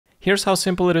Here's how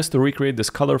simple it is to recreate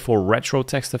this colorful retro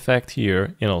text effect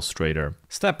here in Illustrator.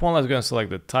 Step 1, let's go and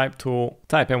select the type tool,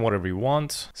 type in whatever you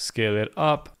want, scale it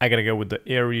up. I gotta go with the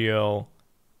Arial,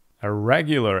 a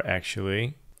regular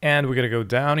actually. And we're gonna go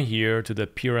down here to the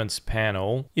appearance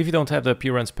panel. If you don't have the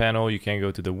appearance panel, you can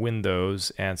go to the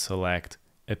Windows and select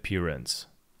appearance.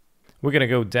 We're gonna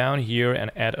go down here and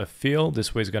add a fill.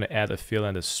 This way it's gonna add a fill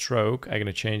and a stroke. I'm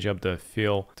gonna change up the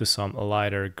fill to some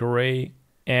lighter gray.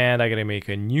 And I'm gonna make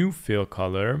a new fill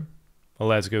color.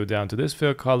 Let's go down to this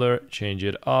fill color, change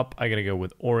it up. I'm gonna go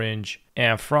with orange.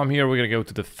 And from here, we're gonna go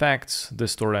to the effects,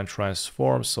 distort and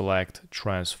transform, select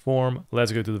transform.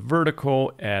 Let's go to the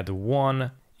vertical, add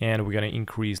 1. And we're gonna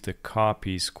increase the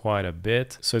copies quite a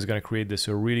bit. So it's gonna create this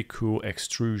really cool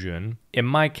extrusion. In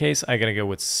my case, I'm gonna go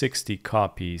with 60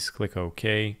 copies, click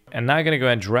OK. And now I'm gonna go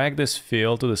and drag this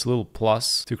fill to this little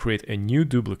plus to create a new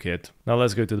duplicate. Now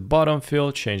let's go to the bottom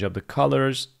fill, change up the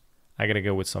colors. I'm gonna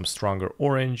go with some stronger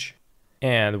orange.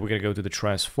 And we're gonna go to the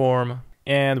transform.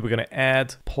 And we're gonna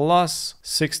add plus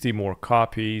 60 more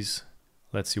copies.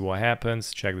 Let's see what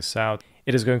happens, check this out.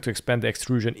 It is going to expand the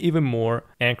extrusion even more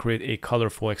and create a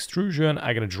colorful extrusion.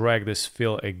 I'm going to drag this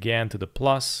fill again to the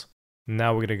plus.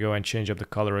 Now we're going to go and change up the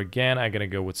color again. I'm going to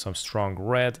go with some strong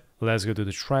red. Let's go to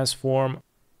the transform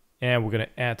and we're going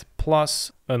to add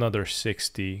plus another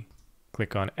 60.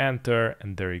 Click on enter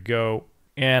and there you go.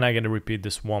 And I'm going to repeat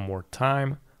this one more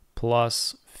time.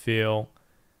 Plus fill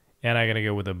and I'm going to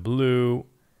go with a blue.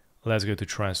 Let's go to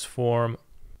transform.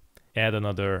 Add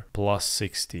another plus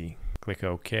 60. Click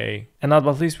OK. And last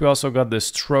but not least, we also got this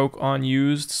stroke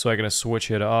unused. So I'm going to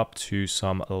switch it up to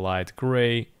some light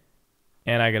gray.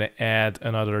 And I'm going to add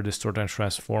another distort and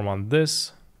transform on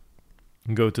this.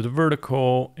 Go to the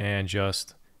vertical and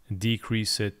just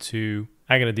decrease it to,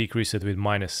 I'm going to decrease it with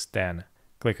 -10.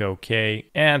 Click OK.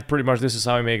 And pretty much this is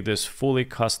how I make this fully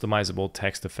customizable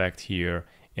text effect here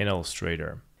in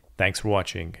Illustrator. Thanks for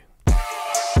watching.